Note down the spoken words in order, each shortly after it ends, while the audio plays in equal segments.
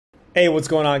Hey, what's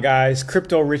going on, guys?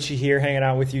 Crypto Richie here, hanging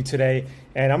out with you today.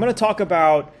 And I'm going to talk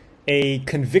about a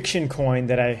conviction coin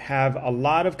that I have a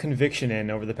lot of conviction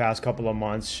in over the past couple of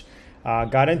months.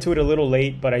 Got into it a little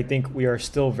late, but I think we are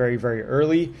still very, very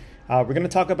early. We're going to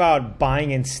talk about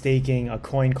buying and staking a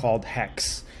coin called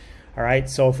HEX. All right,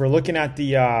 so if we're looking at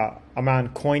the, I'm on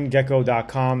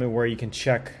CoinGecko.com where you can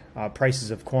check prices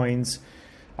of coins.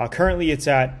 Currently, it's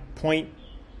at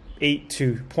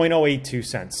 0.082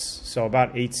 cents, so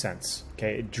about 8 cents.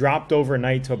 Okay, it dropped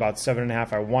overnight to about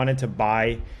 7.5. I wanted to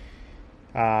buy,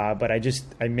 but I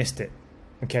missed it.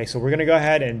 Okay, so we're gonna go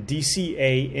ahead and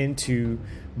DCA into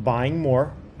buying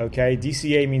more. Okay,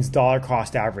 DCA means dollar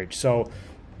cost average. So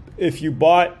if you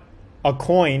bought a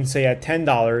coin, say at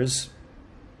 $10,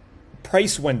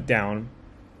 price went down,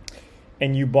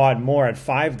 and you bought more at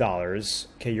 $5,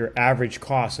 okay, your average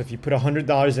cost. So if you put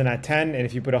 $100 in at 10, and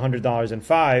if you put $100 in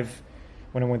 5,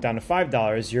 when it went down to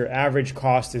 $5, your average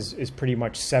cost is pretty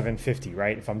much $7.50,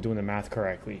 right? If I'm doing the math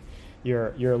correctly,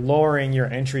 you're lowering your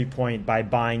entry point by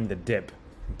buying the dip.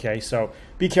 Okay, so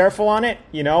be careful on it.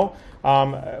 You know,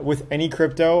 with any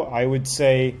crypto, I would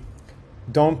say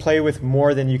don't play with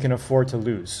more than you can afford to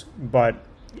lose. But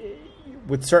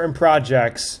with certain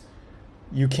projects,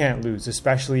 you can't lose,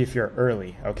 especially if you're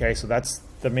early. Okay, so that's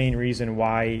the main reason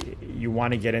why you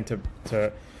want to get into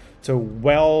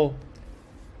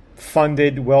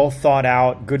well-funded,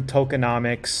 well-thought-out, good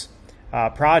tokenomics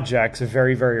projects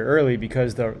very, very early,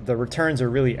 because the returns are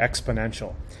really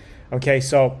exponential. Okay,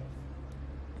 so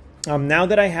now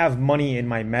that I have money in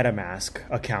my MetaMask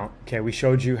account, okay, we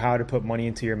showed you how to put money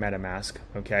into your MetaMask.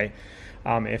 Okay,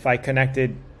 if I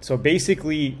connected, so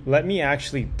basically, let me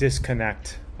actually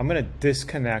disconnect. I'm going to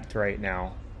disconnect right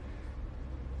now.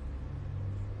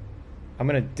 I'm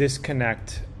going to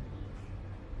disconnect.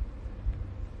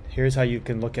 Here's how you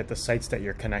can look at the sites that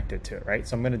you're connected to, right?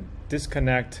 So I'm going to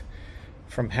disconnect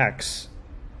from HEX.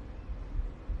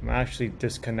 I'm actually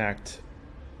disconnect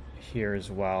here as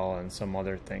well and some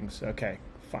other things. Okay,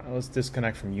 fine. Let's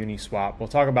disconnect from Uniswap. We'll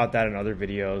talk about that in other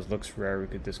videos. Looks rare, we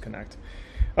could disconnect.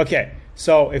 Okay,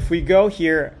 so if we go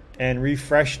here and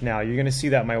refresh now, you're going to see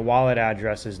that my wallet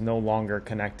address is no longer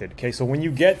connected. Okay, so when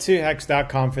you get to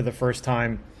hex.com for the first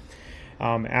time,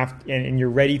 and you're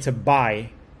ready to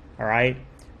buy, all right,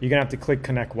 you're going to have to click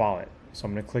Connect Wallet. So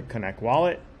I'm going to click Connect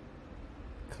Wallet,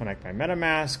 connect my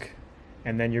MetaMask,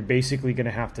 and then you're basically going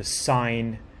to have to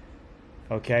sign,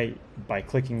 okay, by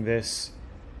clicking this,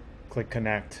 click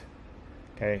Connect.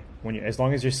 Okay, as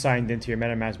long as you're signed into your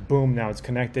MetaMask, boom, now it's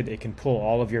connected. It can pull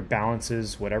all of your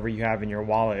balances, whatever you have in your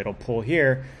wallet, it'll pull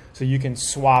here, so you can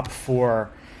swap for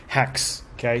HEX.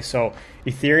 Okay, so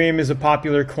Ethereum is a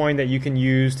popular coin that you can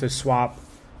use to swap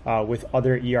with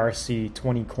other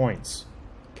ERC20 coins.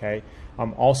 Okay,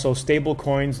 also stable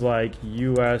coins like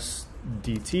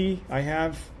USDT. I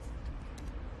have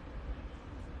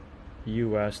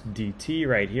USDT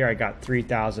right here. I got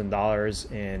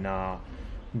 $3,000 in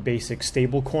basic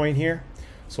stable coin here,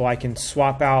 so I can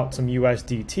swap out some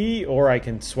USDT, or I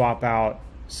can swap out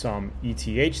some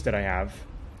ETH that I have,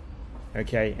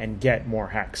 okay, and get more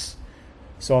HEX.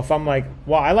 So if I'm like,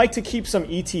 well, I like to keep some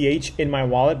ETH in my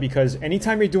wallet, because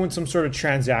anytime you're doing some sort of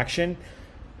transaction,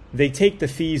 they take the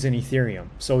fees in Ethereum.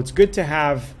 So it's good to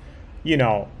have, you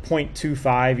know,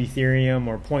 0.25 Ethereum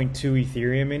or 0.2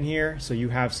 Ethereum in here, so you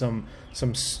have some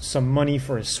money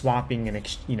for swapping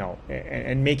and, you know,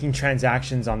 and making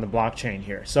transactions on the blockchain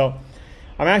here. So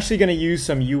I'm actually going to use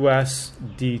some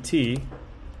USDT,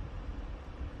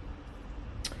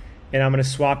 and I'm going to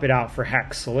swap it out for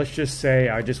HEX. So let's just say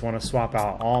I just want to swap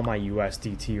out all my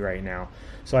USDT right now.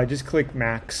 So I just click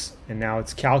max, and now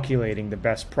it's calculating the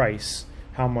best price,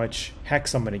 how much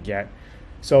HEX I'm going to get.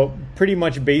 So pretty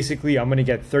much basically I'm going to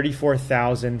get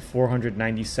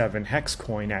 34,497 HEX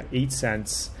coin at 8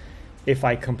 cents if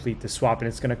I complete the swap, and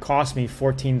it's going to cost me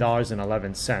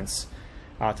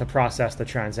 $14.11 to process the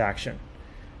transaction.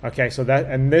 Okay, so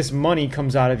this money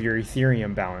comes out of your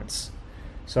Ethereum balance.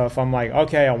 So if I'm like,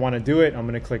 okay, I want to do it, I'm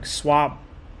going to click swap.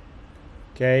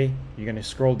 Okay, you're going to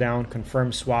scroll down,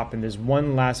 confirm swap, and there's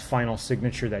one last final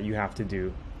signature that you have to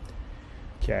do.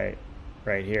 Okay,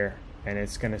 right here, and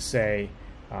it's going to say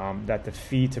that the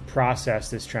fee to process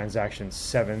this transaction is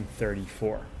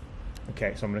 $7.34.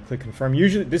 Okay, so I'm going to click confirm.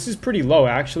 Usually this is pretty low,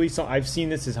 actually. So I've seen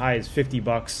this as high as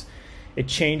 $50. It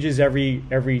changes every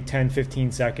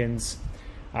 10-15 seconds.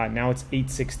 Now it's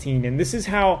 8.16, and this is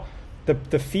how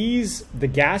the fees, the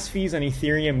gas fees on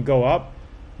Ethereum go up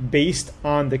based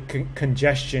on the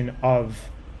congestion of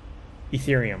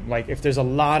Ethereum. Like if there's a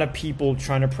lot of people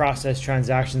trying to process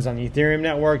transactions on the Ethereum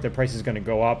network, the price is going to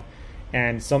go up.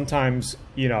 And sometimes,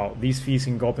 you know, these fees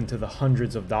can go up into the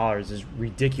hundreds of dollars. Is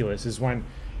ridiculous. Is when,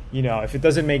 you know, if it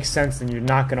doesn't make sense, then you're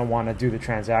not going to want to do the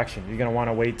transaction. You're going to want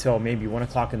to wait till maybe 1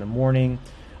 o'clock in the morning,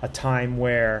 a time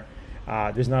where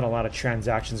there's not a lot of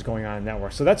transactions going on in the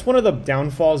network. So that's one of the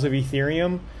downfalls of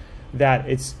Ethereum, that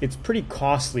it's pretty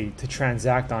costly to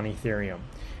transact on Ethereum.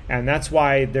 And that's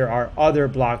why there are other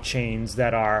blockchains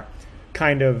that are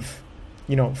kind of,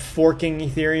 you know, forking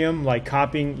Ethereum, like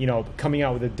copying, you know, coming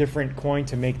out with a different coin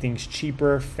to make things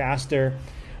cheaper, faster,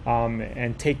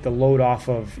 and take the load off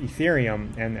of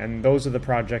Ethereum. And those are the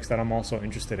projects that I'm also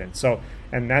interested in. So,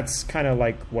 and that's kind of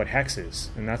like what HEX is,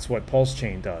 and that's what Pulse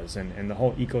Chain does, and the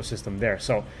whole ecosystem there.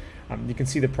 So you can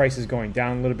see the price is going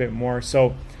down a little bit more.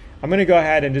 So I'm going to go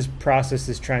ahead and just process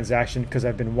this transaction because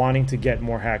I've been wanting to get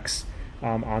more HEX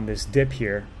on this dip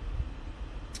here.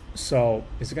 So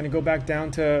is it going to go back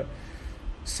down to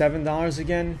 $7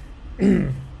 again?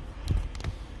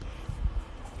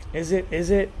 Is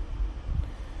it?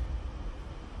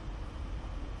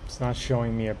 It's not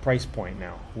showing me a price point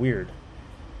now. Weird.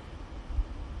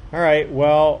 All right,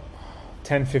 well,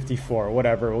 1054,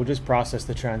 whatever. We'll just process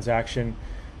the transaction.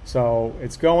 So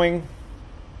it's going.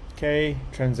 Okay,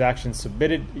 transaction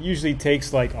submitted. It usually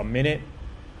takes like a minute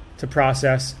to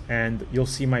process, and you'll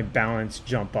see my balance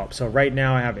jump up. So right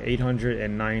now I have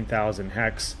 809,000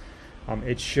 HEX.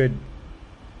 It should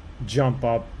jump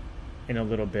up in a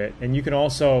little bit. And you can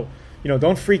also, you know,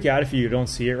 don't freak out if you don't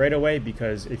see it right away,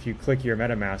 because if you click your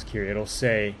MetaMask here, it'll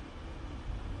say,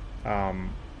 you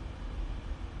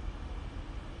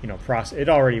know, it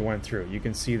already went through. You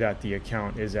can see that the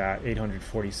account is at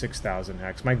 846,000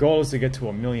 HEX. My goal is to get to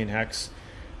 1 million HEX.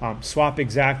 Swap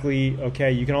exactly.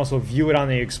 Okay, you can also view it on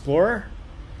the Explorer.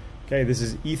 Okay, this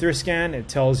is Etherscan. It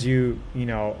tells you, you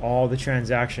know, all the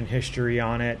transaction history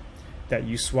on it, that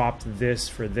you swapped this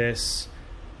for this.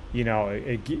 You know,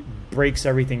 it breaks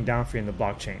everything down for you in the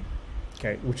blockchain.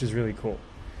 Okay, which is really cool.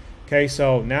 Okay,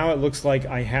 so now it looks like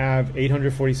I have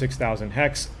 846,000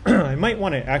 HEX. I might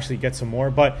want to actually get some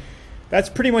more, but that's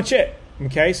pretty much it.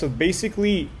 Okay, so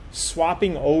basically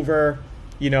swapping over,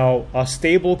 you know, a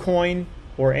stable coin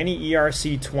or any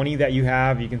ERC20 that you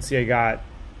have. You can see I got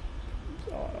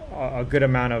a good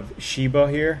amount of Shiba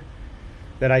here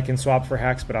that I can swap for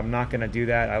HEX, but I'm not going to do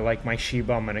that. I like my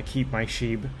Shiba. I'm going to keep my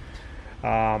Shiba.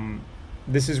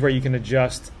 This is where you can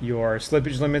adjust your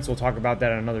slippage limits. We'll talk about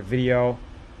that in another video.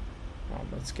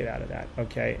 Let's get out of that.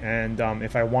 Okay, and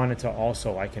if I wanted to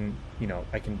also, I can, you know,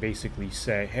 I can basically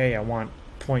say, hey, I want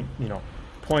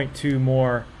 0.2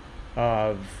 more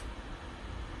of,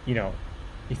 you know,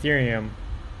 Ethereum,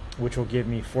 which will give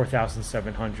me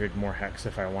 4,700 more HEX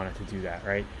if I wanted to do that,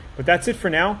 right? But that's it for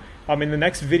now. In the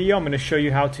next video, I'm going to show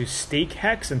you how to stake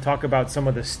HEX and talk about some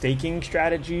of the staking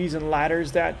strategies and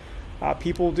ladders that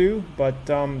people do. But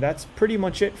that's pretty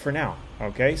much it for now.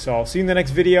 Okay, so I'll see you in the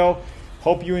next video.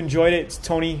 Hope you enjoyed it. It's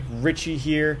Tony Ritchie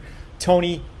here.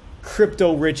 Tony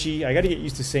Crypto Ritchie. I got to get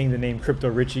used to saying the name Crypto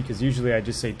Ritchie because usually I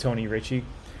just say Tony Ritchie.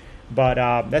 But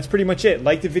that's pretty much it.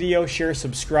 Like the video, share,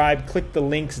 subscribe. Click the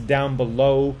links down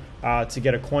below to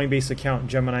get a Coinbase account,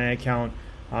 Gemini account,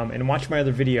 and watch my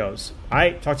other videos. All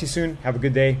right, talk to you soon. Have a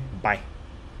good day. Bye.